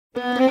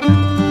Happy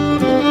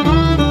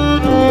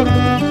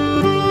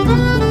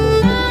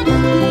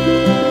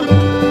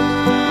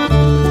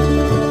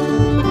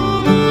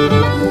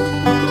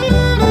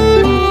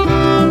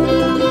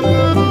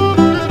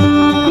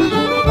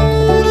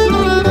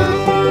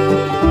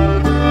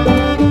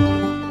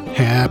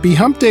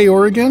Hump Day,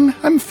 Oregon!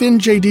 I'm Finn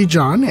J.D.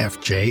 John,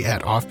 FJ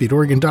at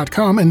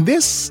OffbeatOregon.com, and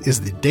this is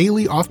the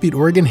Daily Offbeat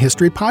Oregon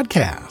History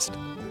Podcast.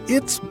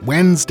 It's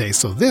Wednesday,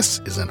 so this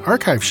is an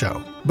archive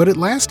show, but it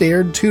last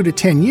aired 2 to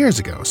 10 years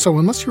ago, so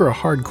unless you're a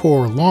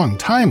hardcore,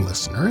 long-time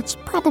listener, it's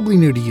probably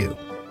new to you.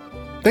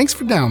 Thanks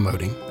for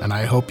downloading, and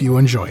I hope you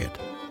enjoy it.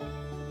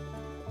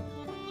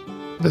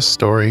 This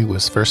story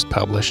was first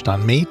published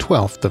on May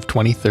 12th of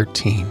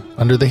 2013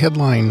 under the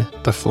headline,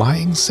 The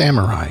Flying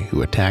Samurai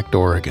Who Attacked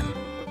Oregon.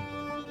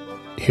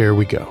 Here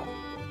we go.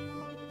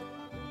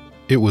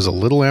 It was a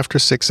little after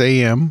 6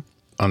 a.m.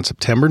 on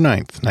September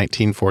 9th,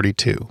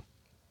 1942.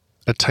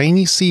 A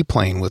tiny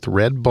seaplane with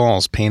red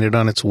balls painted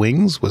on its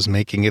wings was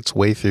making its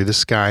way through the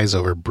skies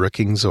over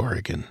Brookings,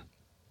 Oregon.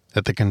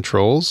 At the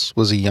controls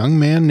was a young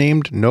man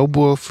named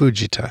Nobuo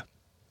Fujita.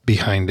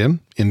 Behind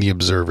him, in the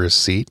observer's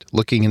seat,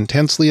 looking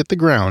intensely at the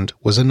ground,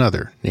 was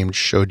another named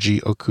Shoji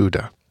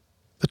Okuda.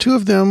 The two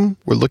of them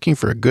were looking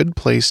for a good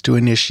place to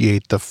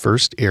initiate the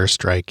first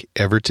airstrike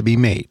ever to be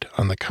made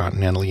on the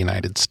continental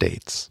United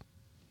States.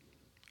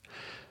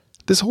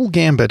 This whole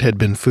gambit had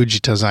been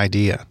Fujita's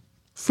idea.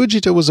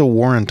 Fujita was a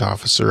warrant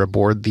officer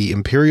aboard the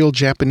Imperial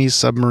Japanese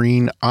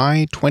submarine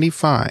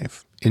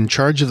I-25, in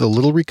charge of the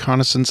little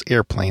reconnaissance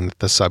airplane that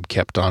the sub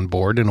kept on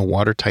board in a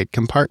watertight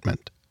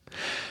compartment.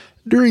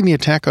 During the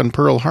attack on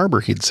Pearl Harbor,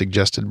 he'd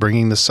suggested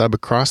bringing the sub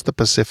across the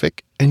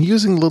Pacific and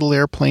using the little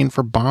airplane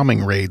for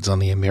bombing raids on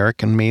the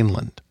American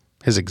mainland.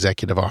 His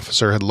executive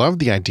officer had loved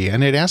the idea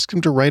and had asked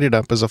him to write it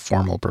up as a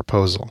formal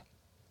proposal.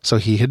 So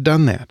he had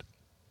done that.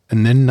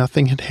 And then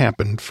nothing had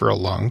happened for a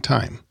long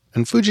time,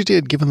 and Fujita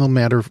had given the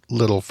matter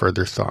little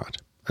further thought,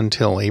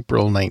 until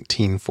April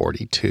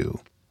 1942,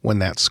 when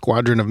that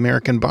squadron of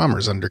American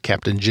bombers under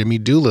Captain Jimmy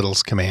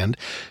Doolittle's command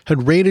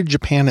had raided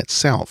Japan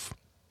itself.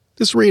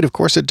 This raid, of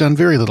course, had done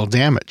very little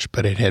damage,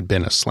 but it had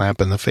been a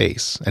slap in the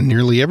face, and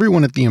nearly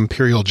everyone at the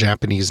Imperial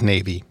Japanese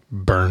Navy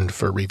burned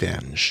for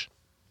revenge.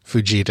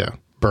 Fujita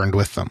burned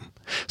with them.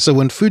 So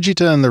when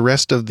Fujita and the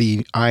rest of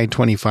the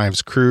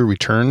I-25's crew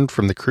returned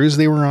from the cruise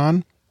they were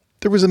on,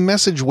 there was a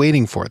message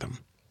waiting for them.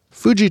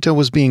 Fujita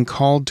was being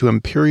called to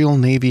Imperial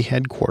Navy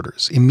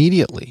headquarters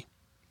immediately.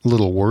 A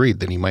little worried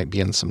that he might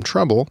be in some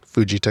trouble,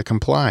 Fujita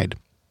complied.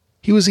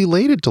 He was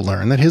elated to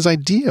learn that his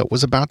idea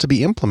was about to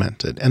be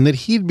implemented and that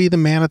he'd be the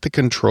man at the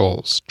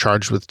controls,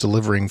 charged with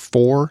delivering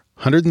 4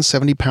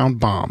 170-pound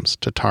bombs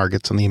to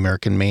targets on the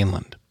American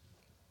mainland.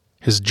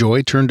 His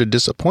joy turned to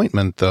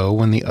disappointment, though,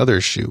 when the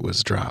other shoe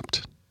was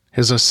dropped.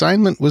 His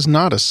assignment was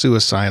not a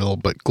suicidal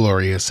but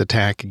glorious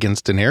attack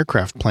against an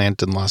aircraft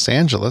plant in Los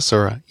Angeles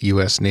or a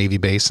U.S. Navy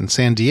base in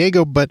San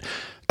Diego, but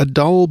a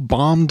dull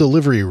bomb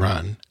delivery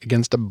run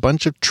against a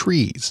bunch of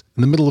trees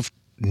in the middle of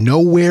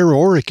nowhere,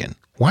 Oregon.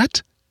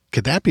 What?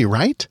 Could that be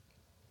right?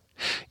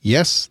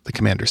 Yes, the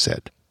commander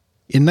said.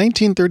 In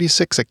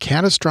 1936, a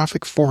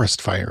catastrophic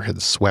forest fire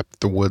had swept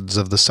the woods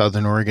of the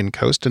southern Oregon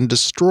coast and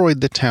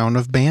destroyed the town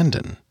of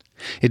Bandon.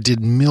 It did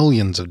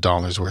millions of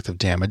dollars worth of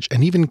damage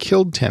and even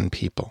killed 10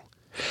 people.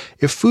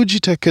 If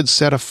Fujita could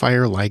set a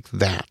fire like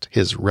that,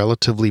 his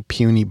relatively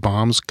puny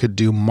bombs could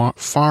do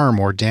far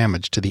more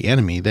damage to the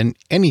enemy than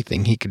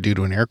anything he could do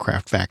to an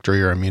aircraft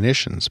factory or a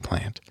munitions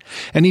plant.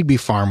 And he'd be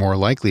far more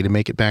likely to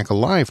make it back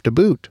alive to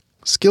boot.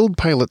 Skilled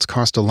pilots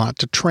cost a lot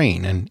to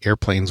train, and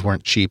airplanes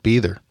weren't cheap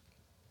either.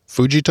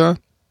 Fujita,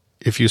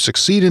 if you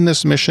succeed in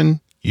this mission,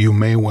 you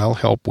may well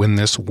help win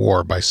this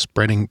war by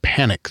spreading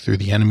panic through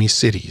the enemy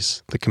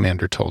cities, the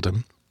commander told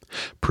him,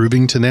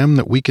 proving to them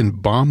that we can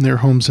bomb their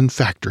homes and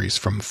factories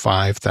from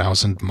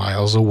 5,000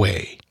 miles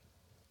away.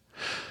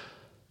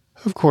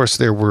 Of course,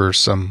 there were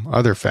some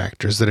other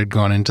factors that had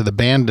gone into the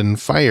Bandon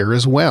fire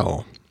as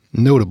well.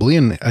 Notably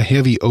in a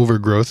heavy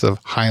overgrowth of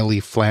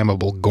highly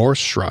flammable gorse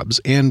shrubs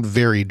and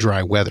very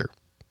dry weather.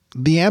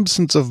 The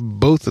absence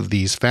of both of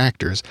these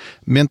factors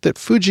meant that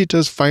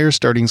Fujita's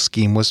fire-starting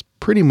scheme was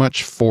pretty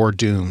much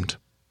foredoomed.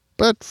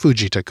 But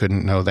Fujita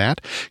couldn't know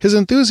that. His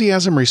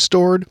enthusiasm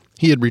restored,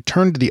 he had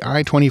returned to the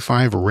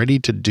I-25 ready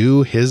to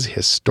do his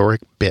historic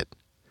bit.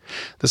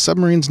 The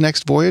submarine's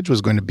next voyage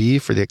was going to be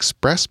for the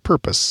express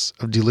purpose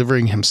of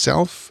delivering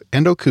himself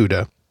and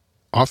Okuda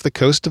off the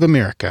coast of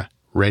America,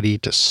 ready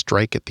to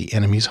strike at the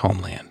enemy's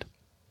homeland.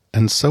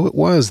 And so it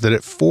was that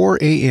at 4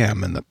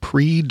 a.m. in the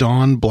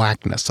pre-dawn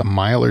blackness a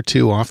mile or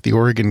two off the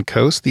Oregon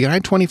coast, the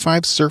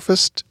I-25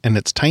 surfaced and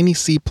its tiny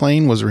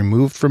seaplane was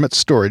removed from its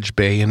storage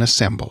bay and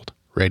assembled,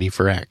 ready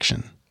for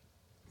action.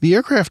 The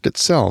aircraft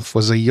itself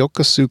was a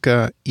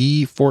Yokosuka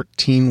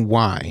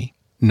E-14Y,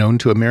 known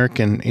to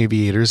American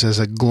aviators as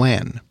a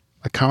Glen,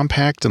 a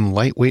compact and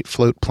lightweight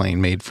float plane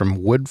made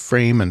from wood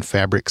frame and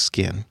fabric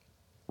skin.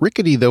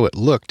 Rickety though it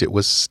looked, it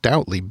was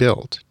stoutly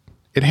built.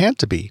 It had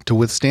to be to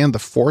withstand the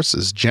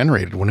forces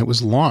generated when it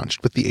was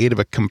launched with the aid of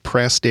a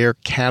compressed air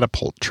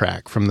catapult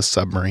track from the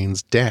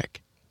submarine's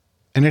deck.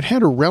 And it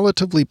had a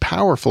relatively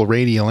powerful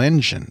radial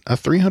engine, a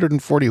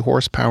 340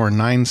 horsepower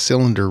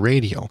 9-cylinder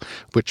radial,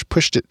 which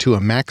pushed it to a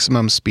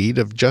maximum speed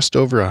of just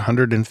over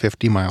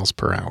 150 miles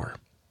per hour.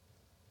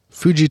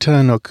 Fujita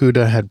and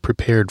Okuda had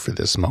prepared for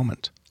this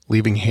moment,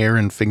 leaving hair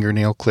and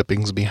fingernail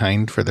clippings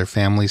behind for their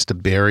families to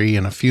bury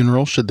in a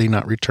funeral should they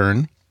not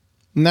return.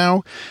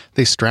 Now,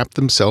 they strapped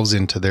themselves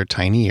into their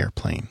tiny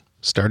airplane,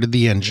 started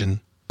the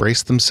engine,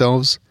 braced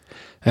themselves,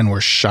 and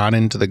were shot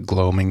into the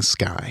gloaming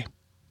sky.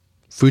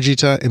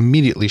 Fujita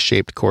immediately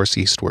shaped course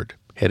eastward,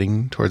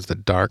 heading towards the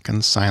dark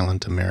and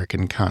silent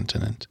American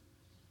continent.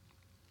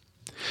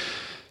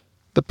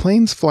 The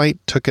plane's flight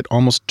took it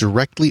almost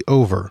directly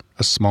over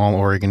a small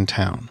Oregon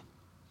town,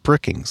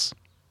 Brookings.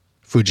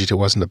 Fujita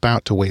wasn't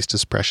about to waste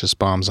his precious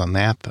bombs on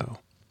that, though.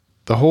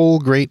 The whole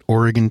great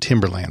Oregon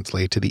timberlands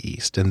lay to the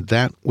east, and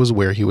that was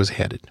where he was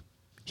headed.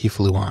 He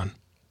flew on.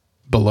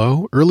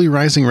 Below, early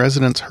rising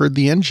residents heard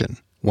the engine.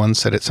 One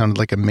said it sounded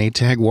like a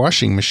Maytag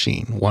washing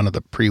machine, one of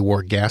the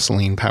pre-war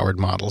gasoline-powered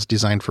models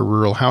designed for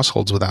rural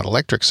households without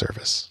electric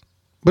service.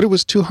 But it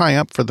was too high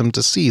up for them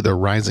to see the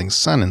rising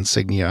sun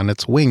insignia on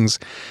its wings,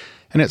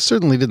 and it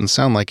certainly didn't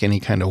sound like any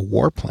kind of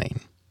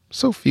warplane,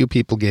 so few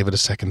people gave it a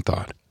second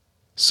thought.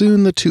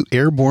 Soon the two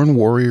airborne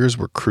warriors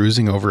were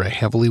cruising over a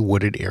heavily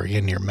wooded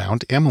area near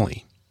Mount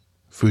Emily.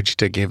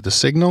 Fujita gave the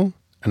signal,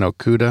 and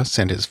Okuda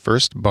sent his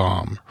first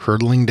bomb,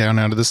 hurtling down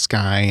out of the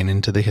sky and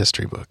into the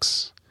history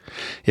books.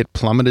 It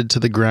plummeted to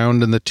the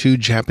ground, and the two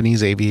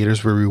Japanese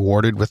aviators were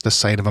rewarded with the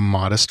sight of a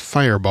modest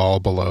fireball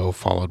below,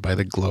 followed by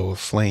the glow of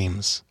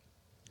flames.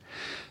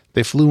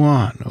 They flew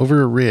on,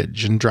 over a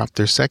ridge, and dropped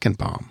their second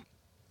bomb.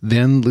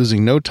 Then,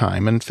 losing no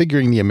time, and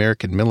figuring the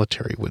American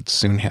military would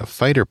soon have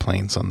fighter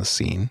planes on the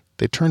scene,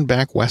 they turned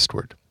back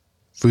westward.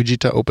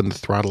 Fujita opened the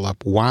throttle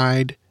up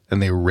wide,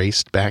 and they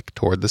raced back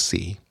toward the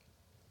sea.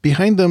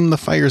 Behind them, the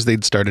fires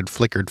they'd started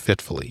flickered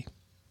fitfully.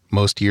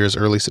 Most years,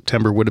 early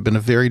September would have been a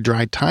very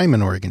dry time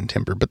in Oregon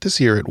timber, but this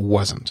year it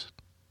wasn't.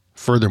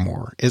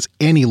 Furthermore, as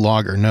any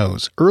logger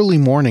knows, early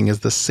morning is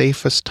the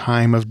safest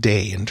time of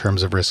day in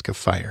terms of risk of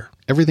fire.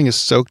 Everything is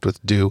soaked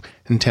with dew,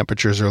 and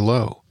temperatures are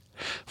low.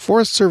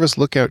 Forest Service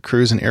lookout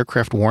crews and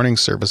aircraft warning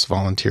service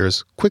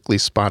volunteers quickly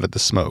spotted the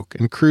smoke,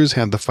 and crews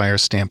had the fire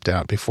stamped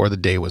out before the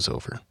day was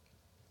over.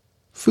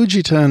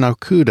 Fujita and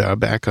Okuda,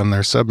 back on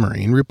their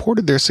submarine,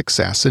 reported their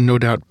success and no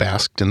doubt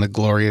basked in the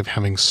glory of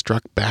having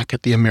struck back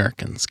at the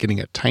Americans, getting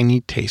a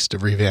tiny taste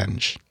of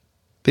revenge.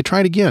 They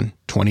tried again,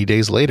 20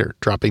 days later,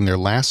 dropping their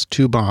last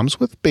two bombs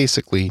with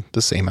basically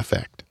the same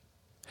effect.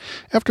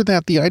 After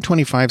that, the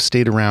I-25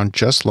 stayed around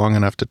just long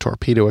enough to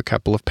torpedo a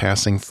couple of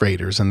passing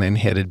freighters and then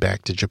headed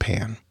back to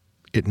Japan.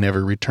 It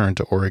never returned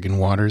to Oregon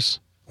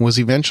waters, and was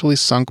eventually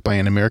sunk by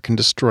an American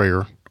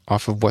destroyer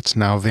off of what's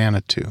now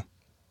Vanuatu.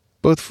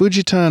 Both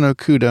Fujita and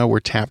Okuda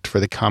were tapped for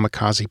the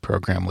kamikaze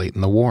program late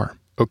in the war.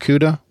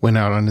 Okuda went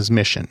out on his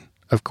mission.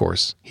 Of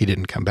course, he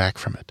didn't come back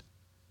from it.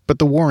 But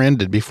the war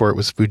ended before it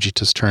was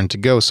Fujita's turn to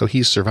go, so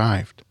he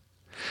survived.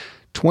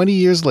 20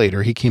 years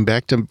later, he came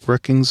back to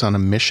Brookings on a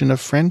mission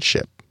of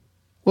friendship.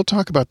 We'll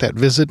talk about that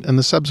visit and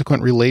the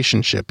subsequent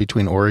relationship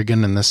between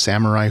Oregon and the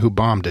samurai who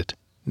bombed it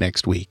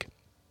next week.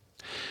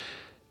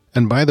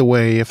 And by the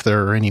way, if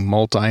there are any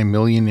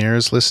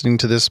multi-millionaires listening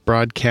to this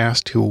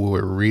broadcast who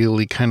were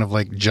really kind of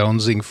like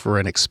jonesing for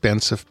an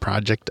expensive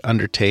project to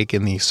undertake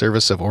in the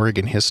service of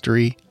Oregon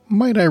history,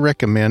 might I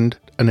recommend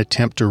an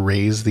attempt to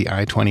raise the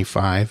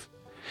I-25?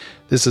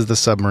 This is the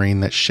submarine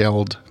that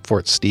shelled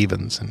Fort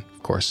Stevens and,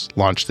 of course,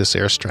 launched this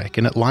airstrike,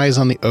 and it lies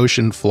on the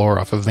ocean floor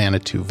off of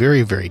Vanuatu,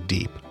 very, very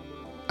deep.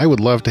 I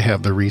would love to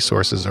have the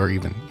resources or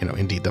even,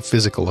 indeed the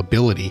physical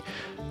ability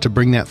to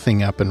bring that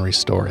thing up and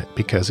restore it,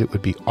 because it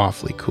would be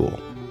awfully cool.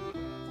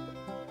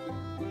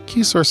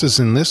 Key sources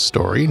in this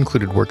story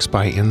included works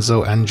by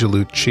Enzo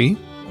Angelucci,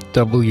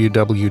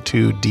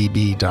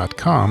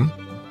 ww2db.com,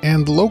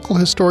 and local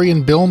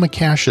historian Bill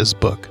McCash's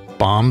book,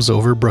 Bombs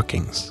Over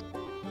Brookings.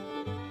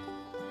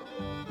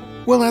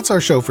 Well, that's our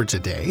show for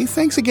today.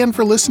 Thanks again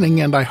for listening,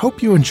 and I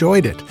hope you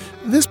enjoyed it.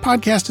 This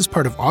podcast is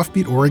part of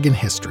Offbeat Oregon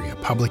History, a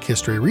public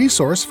history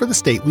resource for the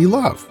state we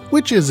love,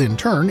 which is in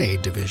turn a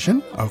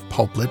division of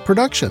Pulplit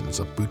Productions,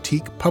 a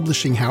boutique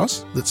publishing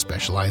house that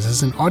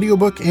specializes in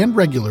audiobook and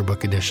regular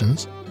book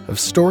editions of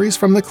stories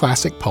from the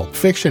classic pulp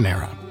fiction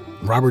era.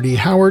 Robert E.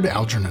 Howard,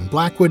 Algernon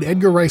Blackwood,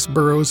 Edgar Rice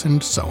Burroughs,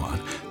 and so on.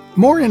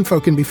 More info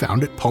can be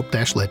found at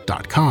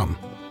pulp-lit.com.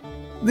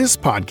 This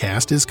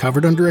podcast is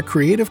covered under a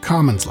Creative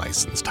Commons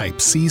license type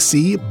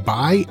CC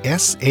by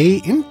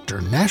SA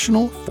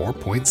International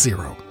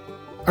 4.0.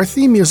 Our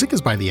theme music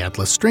is by the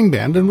Atlas String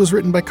Band and was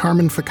written by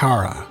Carmen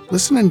Ficara.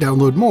 Listen and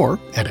download more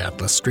at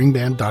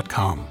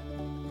atlasstringband.com.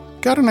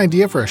 Got an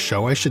idea for a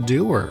show I should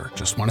do, or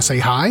just want to say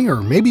hi,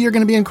 or maybe you're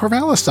going to be in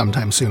Corvallis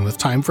sometime soon with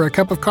time for a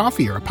cup of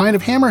coffee or a pint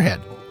of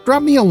Hammerhead?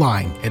 Drop me a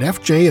line at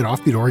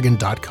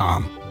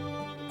fj@offbeatoregon.com.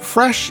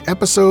 Fresh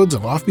episodes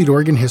of Offbeat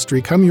Oregon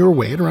History come your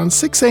way at around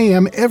 6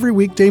 a.m. every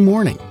weekday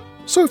morning.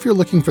 So if you're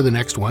looking for the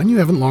next one, you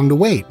haven't long to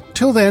wait.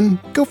 Till then,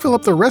 go fill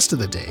up the rest of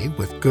the day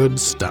with good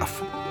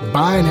stuff.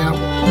 Bye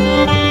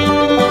now.